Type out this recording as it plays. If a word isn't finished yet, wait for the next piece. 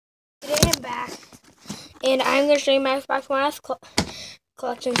back, and I'm going to show you my Xbox One S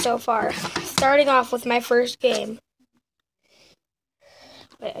collection so far. Starting off with my first game.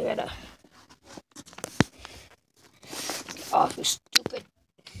 Wait, I gotta... Oh, you stupid.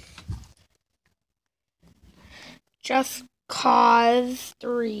 Just Cause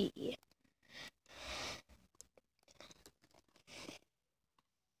 3.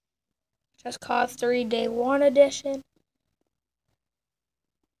 Just Cause 3 Day 1 Edition.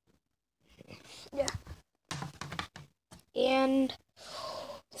 Yeah. And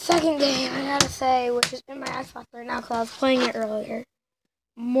second game, I gotta say, which is in my Xbox right now because I was playing it earlier.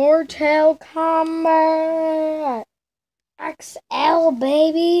 Mortal Kombat XL,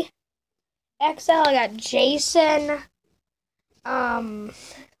 baby. XL, I got Jason,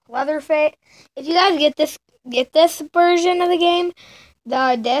 Leatherface. If you guys get this version of the game,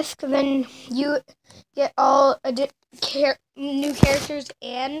 the disc, then you get all new characters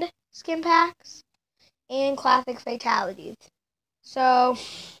and skin packs and classic fatalities. So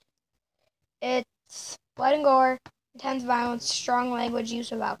it's blood and gore, intense violence, strong language,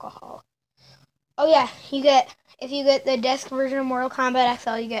 use of alcohol. Oh yeah, if you get the disc version of Mortal Kombat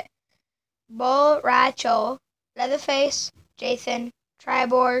XL, you get Bull, Rachel, Leatherface, Jason,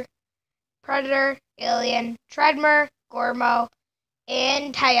 Triborg, Predator, Alien, Treadmer, Gormo,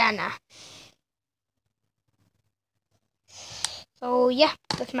 and Tiana. So yeah,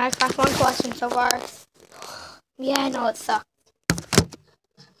 that's my Xbox One collection so far. Yeah, I know it sucks.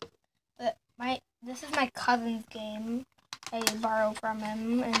 But this is my cousin's game. I borrowed from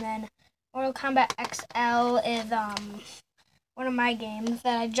him, and then Mortal Kombat XL is one of my games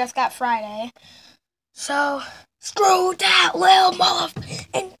that I just got Friday. So screw that little motherfucker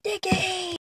and Dickie.